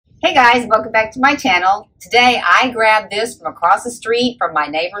Hey guys, welcome back to my channel. Today I grabbed this from across the street from my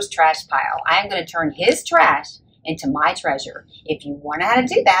neighbor's trash pile. I am going to turn his trash into my treasure. If you want to know how to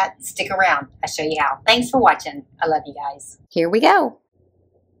do that, stick around. I'll show you how. Thanks for watching. I love you guys. Here we go.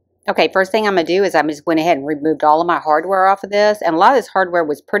 Okay, first thing I'm going to do is I just went ahead and removed all of my hardware off of this. And a lot of this hardware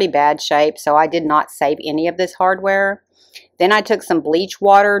was pretty bad shape, so I did not save any of this hardware. Then I took some bleach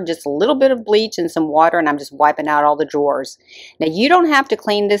water, just a little bit of bleach and some water, and I'm just wiping out all the drawers. Now, you don't have to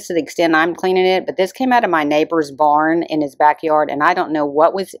clean this to the extent I'm cleaning it, but this came out of my neighbor's barn in his backyard, and I don't know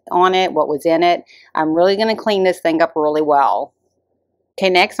what was on it, what was in it. I'm really going to clean this thing up really well. Okay,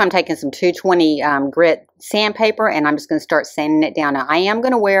 next I'm taking some 220 grit sandpaper, and I'm just going to start sanding it down. Now, I am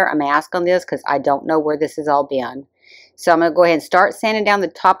going to wear a mask on this because I don't know where this has all been. So I'm going to go ahead and start sanding down the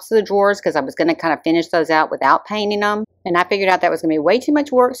tops of the drawers because I was going to kind of finish those out without painting them. And I figured out that was going to be way too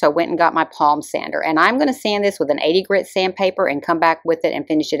much work, so I went and got my palm sander. And I'm going to sand this with an 80 grit sandpaper and come back with it and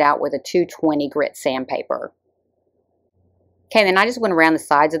finish it out with a 220 grit sandpaper. Okay, then I just went around the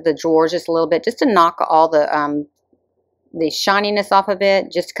sides of the drawers just a little bit just to knock all the shininess off of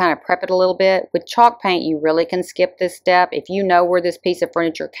it, just to kind of prep it a little bit. With chalk paint, you really can skip this step. If you know where this piece of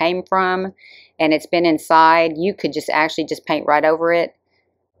furniture came from and it's been inside, you could just actually just paint right over it.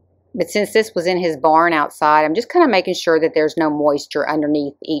 But since this was in his barn outside, I'm just kind of making sure that there's no moisture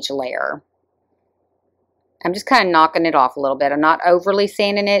underneath each layer. I'm just kind of knocking it off a little bit. I'm not overly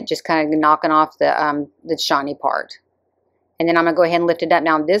sanding it, just kind of knocking off the shiny part. And then I'm going to go ahead and lift it up.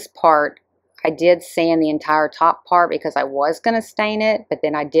 Now this part, I did sand the entire top part because I was going to stain it, but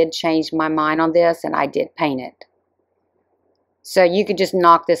then I did change my mind on this and I did paint it. So you could just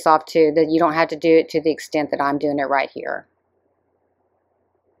knock this off too, that you don't have to do it to the extent that I'm doing it right here.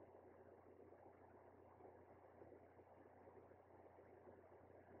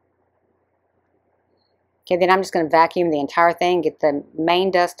 Okay, then I'm just going to vacuum the entire thing, get the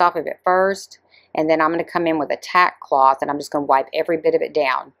main dust off of it first, and then I'm going to come in with a tack cloth and I'm just going to wipe every bit of it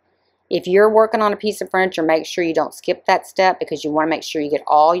down. If you're working on a piece of furniture, make sure you don't skip that step because you want to make sure you get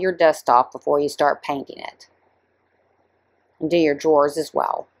all your dust off before you start painting it. And do your drawers as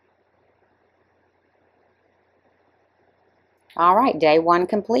well. Alright, day one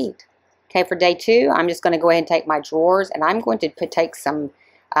complete. Okay, for day two, I'm just going to go ahead and take my drawers and I'm going to take some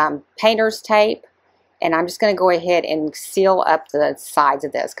painter's tape and I'm just going to go ahead and seal up the sides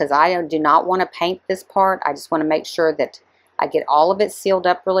of this because I do not want to paint this part. I just want to make sure that I get all of it sealed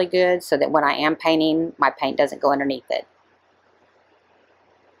up really good so that when I am painting, my paint doesn't go underneath it.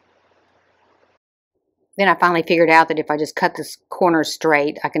 Then I finally figured out that if I just cut this corner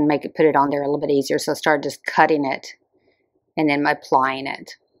straight, I can put it on there a little bit easier. So I started just cutting it and then applying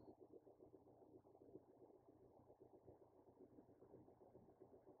it.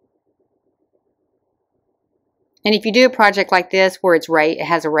 And if you do a project like this where it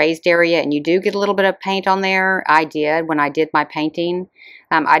has a raised area and you do get a little bit of paint on there, I did when I did my painting.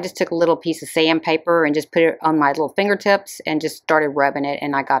 I just took a little piece of sandpaper and just put it on my little fingertips and just started rubbing it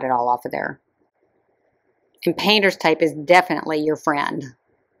and I got it all off of there. And painter's tape is definitely your friend.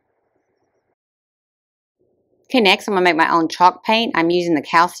 Okay, next I'm going to make my own chalk paint. I'm using the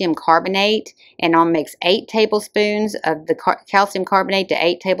calcium carbonate and I'll mix 8 tablespoons of the calcium carbonate to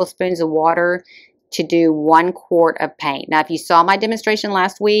 8 tablespoons of water to do 1 quart of paint. Now, if you saw my demonstration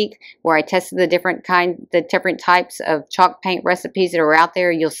last week where I tested the different types of chalk paint recipes that are out there,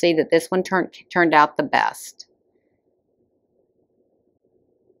 you'll see that this one turned out the best.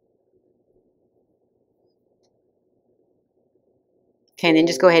 Okay, and then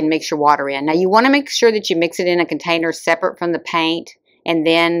just go ahead and mix your water in. Now, you want to make sure that you mix it in a container separate from the paint and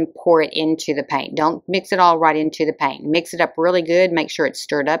then pour it into the paint. Don't mix it all right into the paint. Mix it up really good. Make sure it's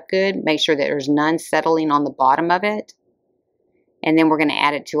stirred up good. Make sure that there's none settling on the bottom of it. And then we're going to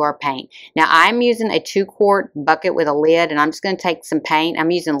add it to our paint. Now, I'm using a 2-quart bucket with a lid, and I'm just going to take some paint.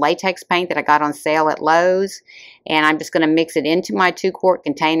 I'm using latex paint that I got on sale at Lowe's, and I'm just going to mix it into my 2-quart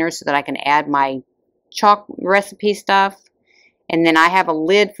container so that I can add my chalk recipe stuff. And then I have a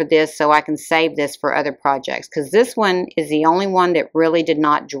lid for this so I can save this for other projects because this one is the only one that really did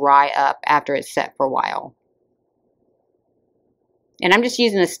not dry up after it's set for a while. And I'm just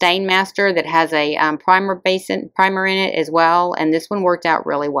using a Stain Master that has a primer in it as well, and this one worked out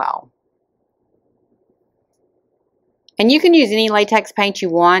really well. And you can use any latex paint you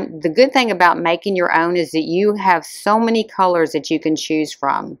want. The good thing about making your own is that you have so many colors that you can choose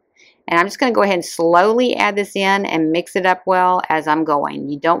from. And I'm just going to go ahead and slowly add this in and mix it up well as I'm going.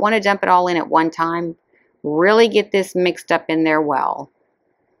 You don't want to dump it all in at one time. Really get this mixed up in there well.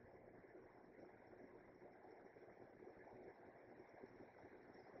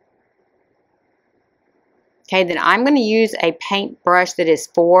 Okay, then I'm going to use a paintbrush that is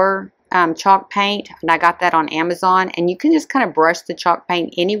for chalk paint, and I got that on Amazon, and you can just kind of brush the chalk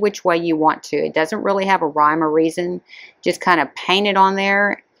paint any which way you want to. It doesn't really have a rhyme or reason. Just kind of paint it on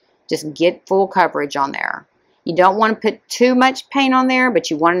there. Just get full coverage on there. You don't want to put too much paint on there, but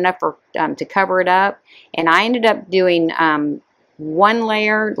you want enough for, to cover it up. And I ended up doing one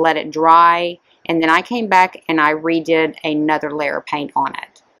layer, let it dry, and then I came back and I redid another layer of paint on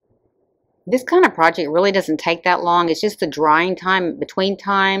it. This kind of project really doesn't take that long. It's just the drying time between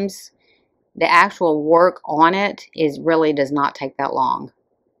times. The actual work on it really does not take that long.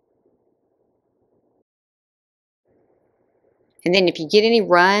 And then if you get any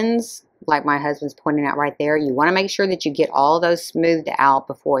runs, like my husband's pointing out right there, you want to make sure that you get all of those smoothed out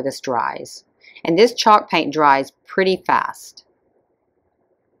before this dries. And this chalk paint dries pretty fast.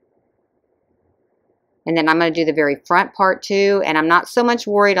 And then I'm going to do the very front part too, and I'm not so much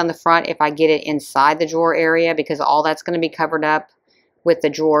worried on the front if I get it inside the drawer area, because all that's going to be covered up with the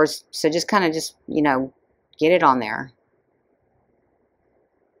drawers. So just kind of you know, get it on there.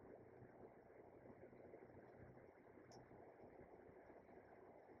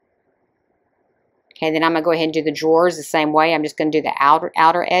 Okay, then I'm going to go ahead and do the drawers the same way. I'm just going to do the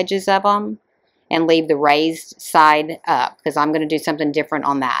outer edges of them and leave the raised side up, because I'm going to do something different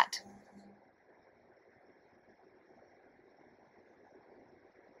on that.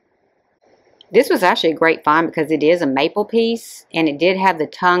 This was actually a great find because it is a maple piece, and it did have the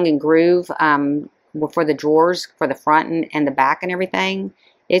tongue and groove for the drawers, for the front and the back and everything.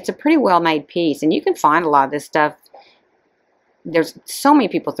 It's a pretty well made piece, and you can find a lot of this stuff. There's so many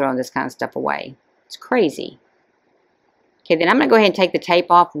people throwing this kind of stuff away. It's crazy. Okay, then I'm going to go ahead and take the tape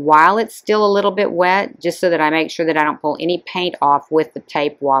off while it's still a little bit wet, just so that I make sure that I don't pull any paint off with the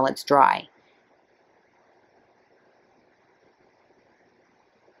tape while it's dry.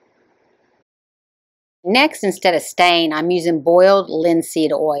 Next, instead of stain, I'm using boiled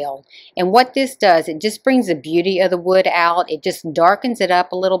linseed oil. And what this does, it just brings the beauty of the wood out. It just darkens it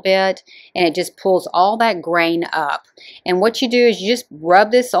up a little bit, and it just pulls all that grain up. And what you do is you just rub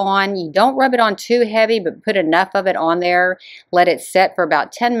this on. You don't rub it on too heavy, but put enough of it on there. Let it set for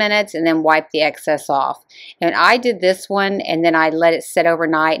about 10 minutes, and then wipe the excess off. And I did this one, and then I let it sit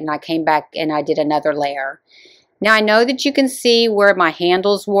overnight, and I came back and I did another layer. Now I know that you can see where my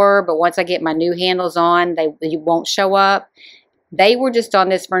handles were, but once I get my new handles on, they won't show up. They were just on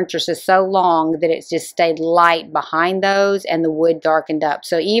this furniture so long that it just stayed light behind those, and the wood darkened up.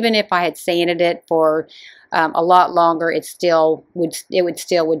 So even if I had sanded it for a lot longer, it would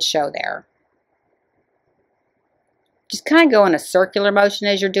still show there. Just kind of go in a circular motion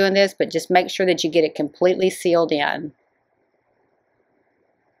as you're doing this, but just make sure that you get it completely sealed in.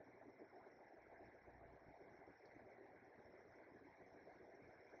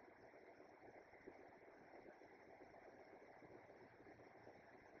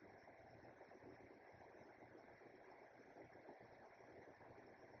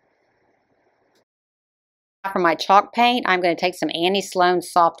 For my chalk paint, I'm going to take some Annie Sloan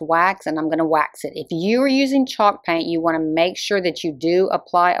soft wax, and I'm going to wax it. If you are using chalk paint, you want to make sure that you do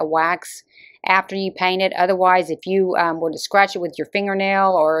apply a wax after you paint it. Otherwise, if you were to scratch it with your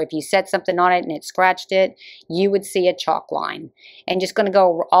fingernail, or if you set something on it and it scratched it, you would see a chalk line. And just going to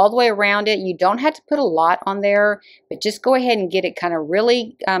go all the way around it. You don't have to put a lot on there, but just go ahead and get it kind of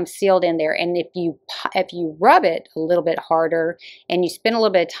really sealed in there. And if you rub it a little bit harder and you spend a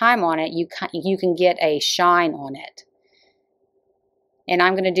little bit of time on it, you can get a shine on it. And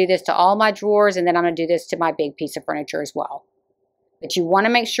I'm going to do this to all my drawers, and then I'm going to do this to my big piece of furniture as well. But you want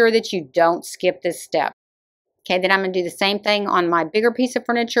to make sure that you don't skip this step. Okay, then I'm going to do the same thing on my bigger piece of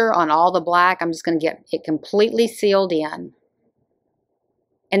furniture, on all the black. I'm just going to get it completely sealed in.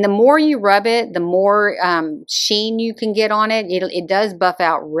 And the more you rub it, the more sheen you can get on it. It does buff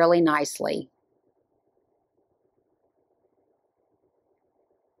out really nicely.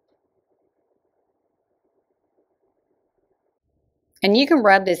 And you can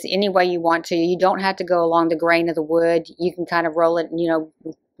rub this any way you want to. You don't have to go along the grain of the wood. You can kind of roll it, you know,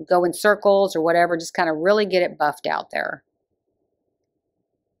 go in circles or whatever. Just kind of really get it buffed out there.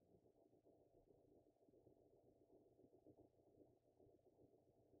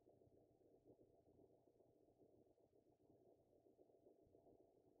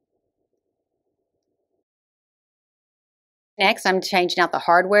 Next, I'm changing out the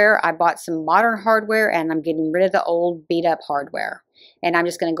hardware. I bought some modern hardware, and I'm getting rid of the old beat up hardware. And I'm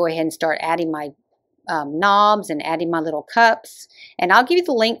just going to go ahead and start adding my knobs and adding my little cups. And I'll give you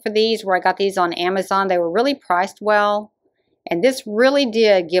the link for these, where I got these on Amazon. They were really priced well. And this really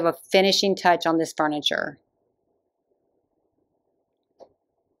did give a finishing touch on this furniture.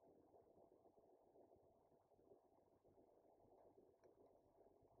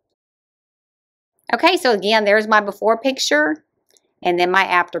 Okay, so again, there's my before picture and then my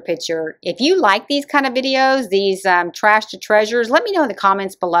after picture. If you like these kind of videos, these trash to treasures, let me know in the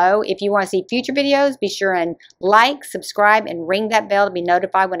comments below. If you want to see future videos, be sure and like, subscribe, and ring that bell to be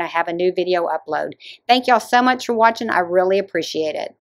notified when I have a new video upload. Thank y'all so much for watching. I really appreciate it.